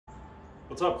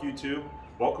What's up, YouTube?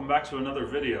 Welcome back to another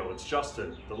video. It's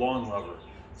Justin, the lawn lover.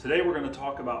 Today we're going to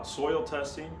talk about soil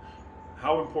testing,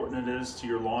 how important it is to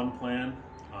your lawn plan,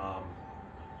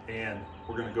 and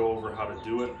we're going to go over how to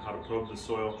do it, how to probe the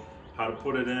soil, how to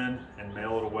put it in and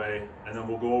mail it away, and then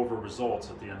we'll go over results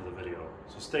at the end of the video.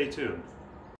 So stay tuned.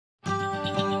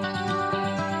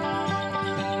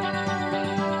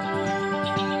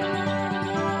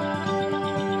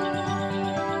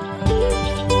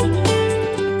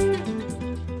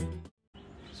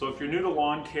 So if you're new to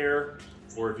lawn care,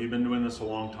 or if you've been doing this a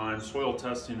long time, soil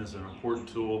testing is an important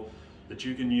tool that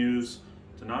you can use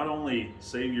to not only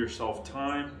save yourself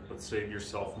time, but save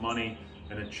yourself money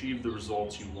and achieve the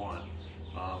results you want.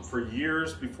 For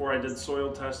years before I did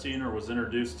soil testing or was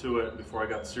introduced to it, before I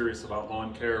got serious about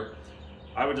lawn care,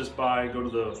 I would just go to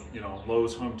the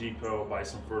Lowe's, Home Depot, buy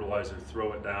some fertilizer,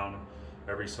 throw it down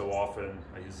every so often.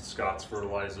 I use the Scott's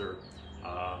fertilizer.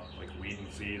 Like weed and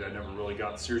feed. I never really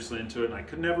got seriously into it, and I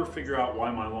could never figure out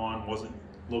why my lawn wasn't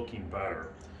looking better.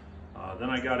 Then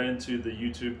I got into the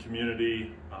YouTube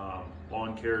community,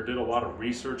 lawn care, did a lot of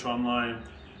research online,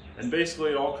 and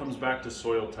basically it all comes back to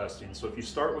soil testing. So if you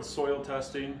start with soil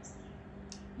testing,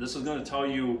 this is going to tell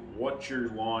you what your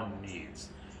lawn needs.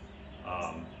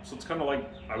 So it's kind of like,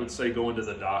 I would say, going to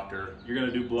the doctor. You're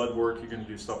going to do blood work, you're going to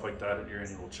do stuff like that at your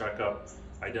annual checkup,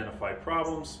 identify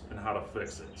problems and how to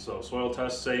fix it. So soil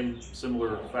test,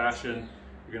 similar fashion.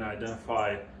 You're going to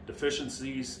identify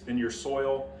deficiencies in your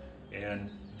soil and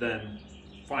then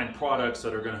find products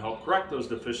that are going to help correct those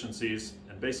deficiencies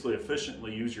and basically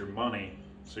efficiently use your money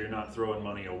so you're not throwing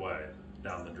money away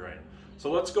down the drain.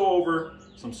 So let's go over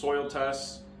some soil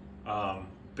tests,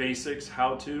 basics,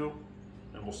 how to,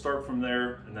 and we'll start from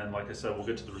there, and then like I said, we'll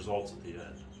get to the results at the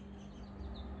end.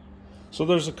 So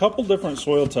there's a couple different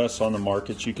soil tests on the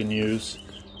market you can use.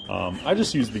 I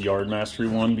just use the Yard Mastery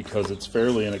one because it's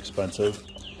fairly inexpensive.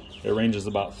 It ranges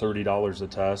about $30 a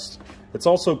test. It's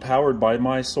also powered by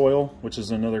My Soil, which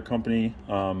is another company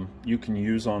you can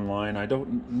use online.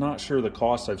 Not sure the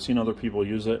cost. I've seen other people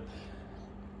use it.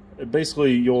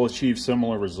 Basically, you'll achieve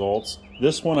similar results.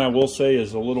 This one, I will say,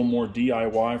 is a little more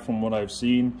DIY from what I've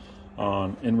seen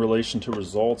in relation to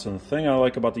results. And the thing I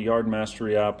like about the Yard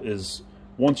Mastery app is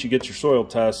once you get your soil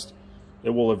test,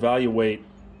 it will evaluate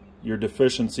your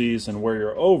deficiencies and where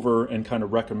you're over and kind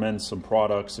of recommend some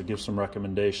products and give some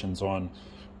recommendations on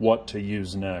what to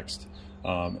use next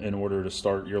in order to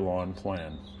start your lawn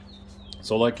plan.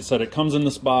 So like I said, it comes in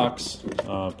this box,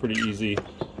 pretty easy.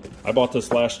 I bought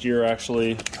this last year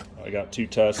actually. I got 2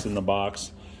 tests in the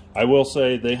box. I will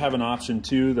say they have an option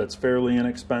too that's fairly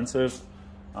inexpensive.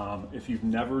 If you've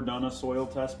never done a soil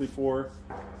test before,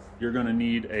 you're going to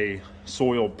need a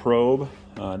soil probe.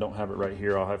 I don't have it right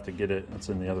here. I'll have to get it. It's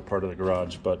in the other part of the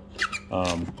garage. But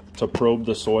to probe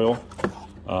the soil.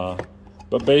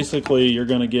 But basically, you're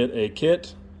going to get a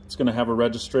kit. It's going to have a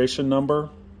registration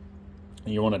number.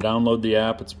 And you want to download the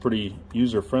app. It's pretty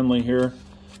user-friendly here.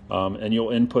 And you'll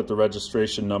input the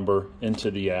registration number into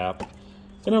the app.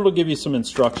 And it'll give you some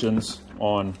instructions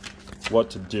on what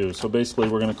to do. So basically,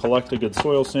 we're going to collect a good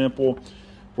soil sample.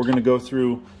 We're going to go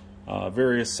through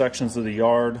various sections of the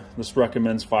yard. This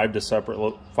recommends 5 to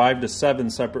 7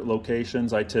 separate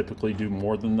locations. I typically do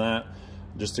more than that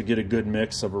just to get a good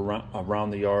mix of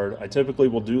around the yard. I typically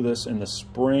will do this in the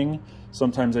spring.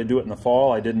 Sometimes I do it in the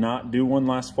fall. I did not do one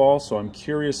last fall, so I'm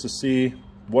curious to see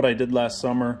what I did last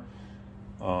summer,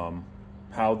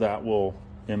 how that will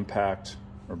impact,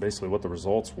 or basically what the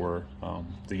results were.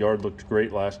 The yard looked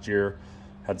great last year.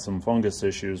 Had some fungus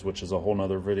issues, which is a whole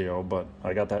nother video, but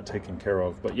I got that taken care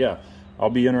of. But yeah, I'll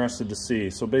be interested to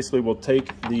see. So basically we'll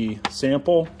take the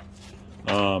sample,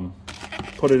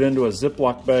 put it into a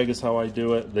Ziploc bag is how I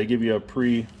do it. They give you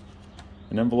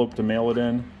an envelope to mail it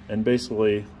in. And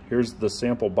basically here's the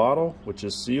sample bottle, which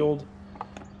is sealed.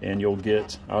 And you'll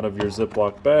get out of your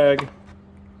Ziploc bag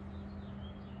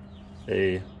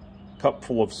a cup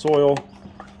full of soil.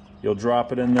 You'll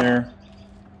drop it in there.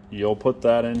 You'll put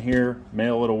that in here,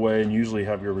 mail it away, and usually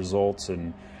have your results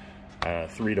in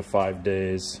 3 to 5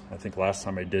 days. I think last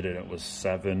time I did it, it was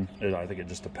 7. I think it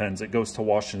just depends. It goes to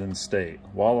Washington State,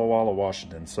 Walla Walla,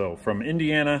 Washington. So from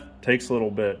Indiana, takes a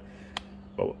little bit,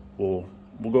 but we'll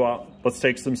go out. Let's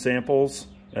take some samples,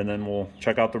 and then we'll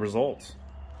check out the results.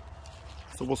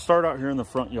 So we'll start out here in the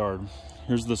front yard.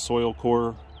 Here's the soil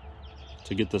core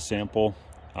to get the sample.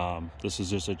 This is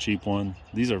just a cheap one.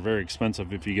 These are very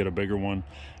expensive if you get a bigger one.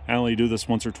 I only do this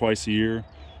once or twice a year,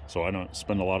 so I don't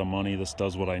spend a lot of money. This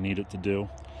does what I need it to do.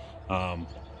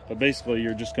 But basically,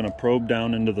 you're just going to probe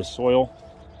down into the soil.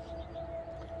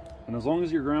 And as long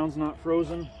as your ground's not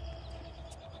frozen,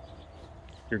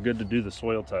 you're good to do the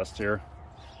soil test here.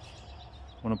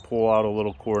 I want to pull out a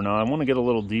little core. Now I want to get a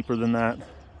little deeper than that,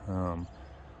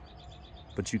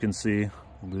 but you can see,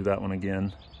 we'll do that one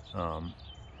again.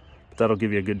 But that'll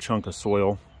give you a good chunk of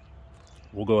soil.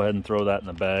 We'll go ahead and throw that in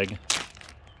the bag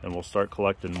and we'll start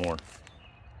collecting more.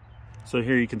 So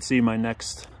here you can see my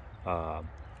next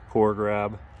core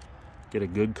grab. Get a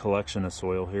good collection of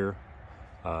soil here.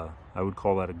 I would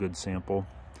call that a good sample.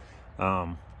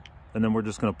 And then we're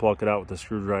just going to pluck it out with a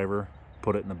screwdriver,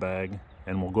 put it in the bag,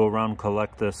 and we'll go around and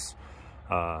collect this.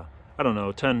 I don't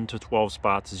know, 10 to 12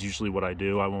 spots is usually what I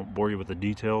do. I won't bore you with the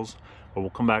details, but we'll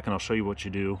come back and I'll show you what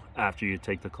you do after you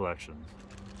take the collection.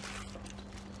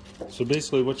 So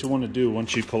basically what you want to do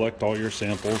once you collect all your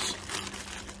samples,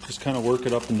 just kind of work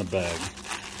it up in the bag.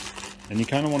 And you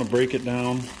kind of want to break it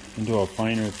down into a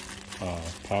finer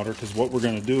powder, because what we're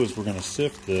going to do is we're going to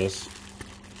sift this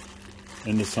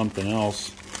into something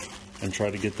else and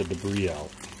try to get the debris out,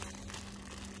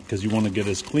 because you want to get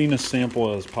as clean a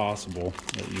sample as possible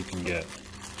that you can get.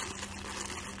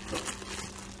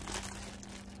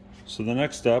 So the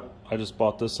next step, I just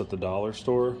bought this at the dollar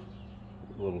store,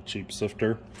 a little cheap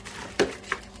sifter.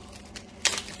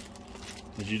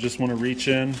 You just want to reach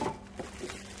in,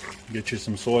 get you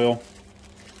some soil.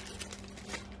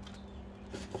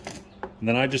 And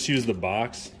then I just use the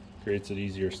box, creates an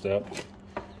easier step.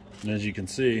 And as you can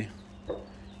see,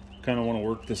 kind of want to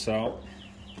work this out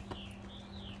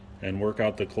and work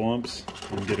out the clumps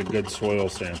and get a good soil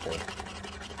sample.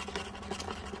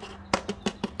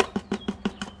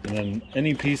 And then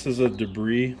any pieces of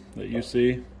debris that you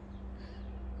see,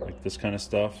 like this kind of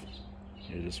stuff,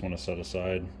 you just want to set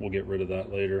aside. We'll get rid of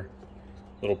that later.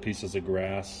 Little pieces of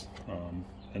grass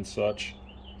and such.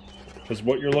 Because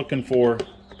what you're looking for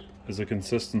is a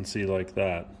consistency like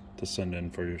that to send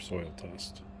in for your soil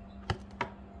test.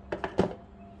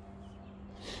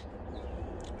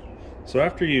 So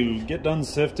after you get done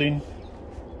sifting,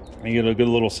 you get a good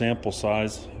little sample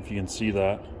size, if you can see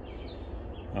that.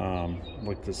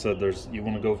 Like I said, you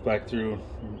want to go back through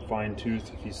and fine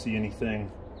tooth if you see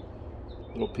anything,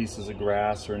 little pieces of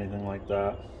grass or anything like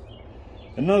that.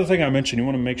 Another thing I mentioned, you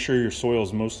want to make sure your soil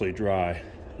is mostly dry.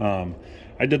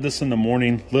 I did this in the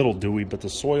morning, little dewy, but the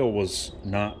soil was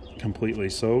not completely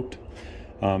soaked.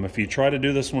 If you try to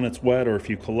do this when it's wet, or if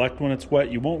you collect when it's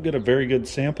wet, you won't get a very good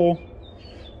sample,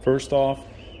 first off,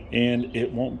 and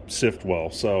it won't sift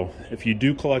well. So if you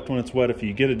do collect when it's wet, if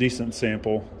you get a decent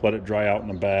sample, let it dry out in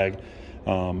the bag.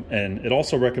 And it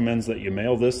also recommends that you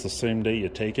mail this the same day you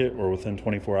take it, or within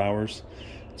 24 hours.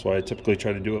 That's why I typically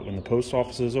try to do it when the post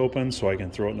office is open, so I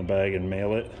can throw it in the bag and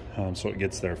mail it, so it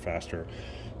gets there faster.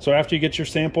 So after you get your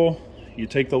sample, you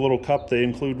take the little cup they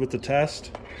include with the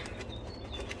test,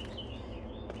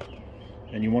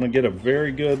 and you want to get a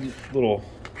very good little,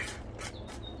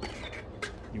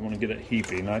 you want to get it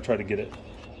heaping. I try to get it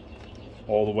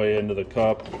all the way into the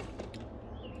cup,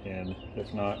 and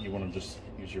if not, you want to just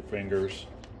use your fingers,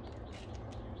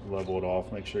 level it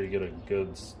off, make sure you get a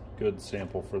good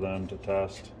sample for them to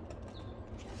test.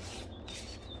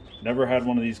 Never had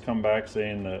one of these come back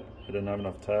saying that I didn't have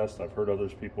enough test. I've heard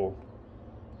others people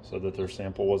said that their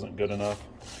sample wasn't good enough,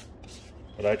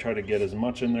 but I try to get as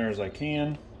much in there as I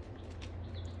can,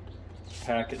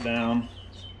 pack it down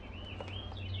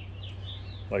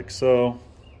like so.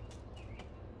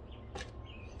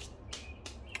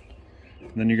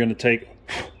 And then you're going to take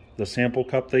the sample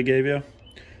cup they gave you.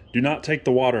 Do not take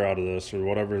the water out of this, or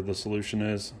whatever the solution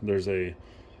is. There's a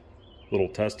little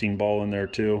testing ball in there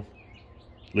too.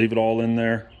 Leave it all in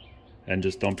there and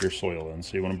just dump your soil in.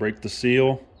 So you want to break the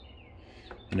seal,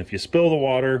 and if you spill the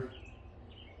water,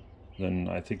 then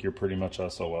I think you're pretty much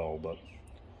SOL, but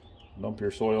dump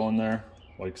your soil in there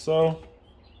like so.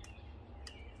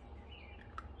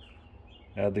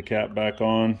 Add the cap back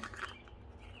on.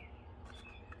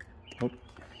 And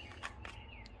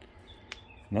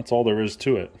that's all there is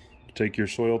to it. You take your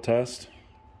soil test,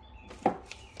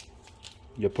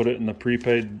 you put it in the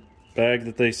prepaid bag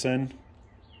that they send,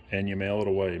 and you mail it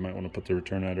away. You might want to put the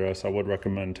return address. I would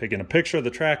recommend taking a picture of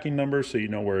the tracking number so you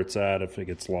know where it's at if it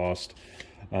gets lost.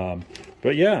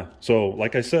 But yeah, so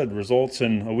like I said, results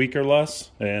in a week or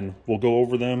less, and we'll go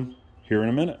over them here in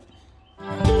a minute.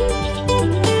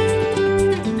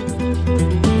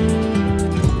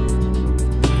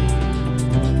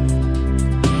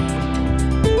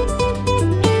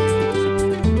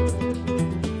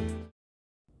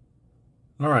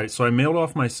 All right, so I mailed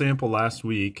off my sample last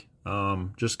week.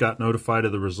 Just got notified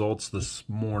of the results this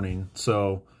morning.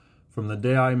 So from the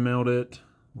day I mailed it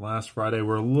last Friday,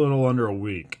 we're a little under a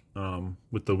week,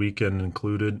 with the weekend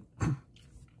included.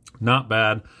 Not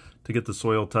bad to get the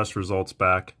soil test results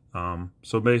back.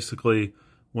 So basically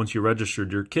once you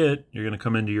registered your kit, you're going to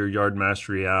come into your Yard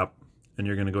Mastery app and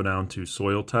you're going to go down to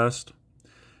soil test.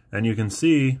 And you can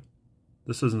see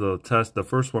this is the test, the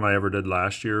first one I ever did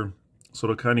last year. So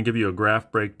it'll kind of give you a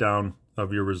graph breakdown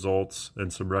of your results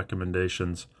and some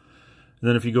recommendations. And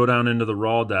then if you go down into the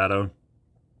raw data,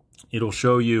 it'll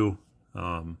show you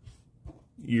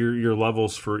your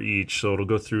levels for each. So it'll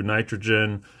go through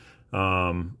nitrogen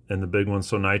and the big ones,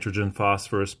 so nitrogen,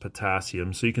 phosphorus,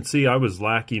 potassium. So you can see I was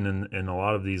lacking in a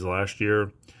lot of these last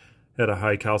year. Had a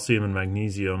high calcium and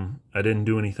magnesium. I didn't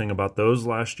do anything about those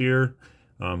last year.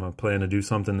 I plan to do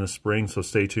something this spring, so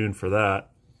stay tuned for that.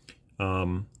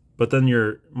 But then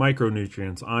your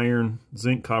micronutrients, iron,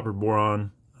 zinc, copper,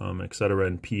 boron, etc.,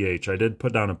 and pH. I did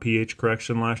put down a pH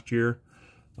correction last year.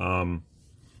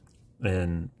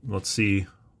 And let's see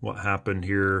what happened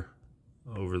here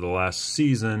over the last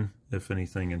season, if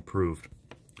anything improved.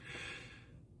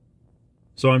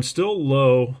 So I'm still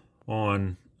low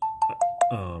on,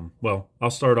 well,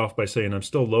 I'll start off by saying I'm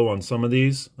still low on some of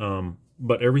these,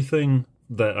 but everything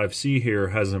that I see here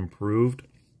has improved.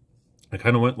 I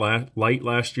kind of went light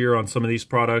last year on some of these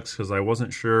products because I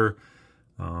wasn't sure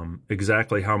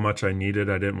exactly how much I needed.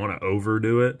 I didn't want to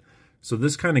overdo it. So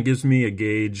this kind of gives me a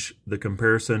gauge, the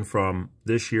comparison from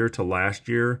this year to last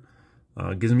year,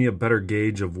 gives me a better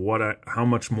gauge of how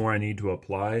much more I need to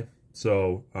apply.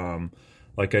 So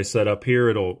like I said up here,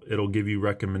 it'll give you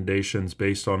recommendations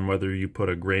based on whether you put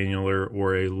a granular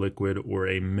or a liquid or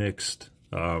a mixed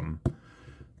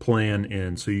plan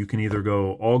in. So you can either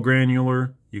go all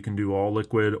granular, you can do all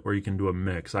liquid, or you can do a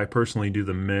mix. I personally do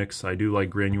the mix. I do like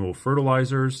granule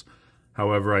fertilizers.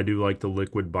 However, I do like the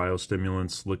liquid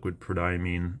biostimulants, liquid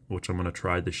prodiamine, which I'm going to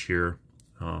try this year,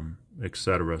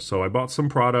 etc. So I bought some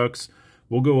products.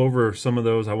 We'll go over some of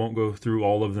those. I won't go through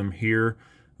all of them here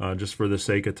just for the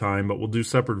sake of time, but we'll do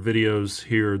separate videos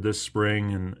here this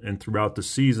spring and throughout the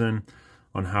season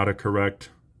on how to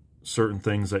correct certain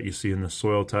things that you see in the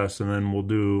soil test. And then we'll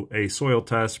do a soil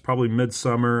test probably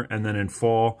midsummer and then in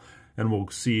fall, and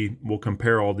we'll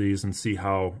compare all these and see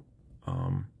how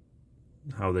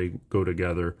they go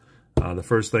together. The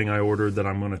first thing I ordered that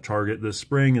I'm going to target this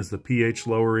spring is the pH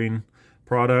lowering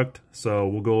product. So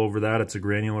we'll go over that. It's a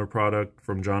granular product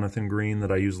from Jonathan Green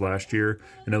that I used last year,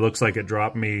 and it looks like it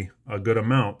dropped me a good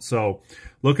amount. So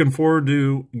looking forward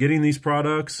to getting these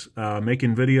products,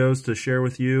 making videos to share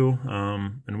with you,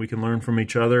 and we can learn from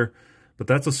each other. But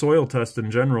that's a soil test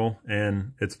in general,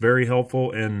 and it's very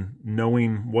helpful in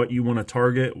knowing what you want to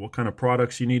target, what kind of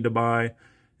products you need to buy,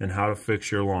 and how to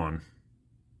fix your lawn.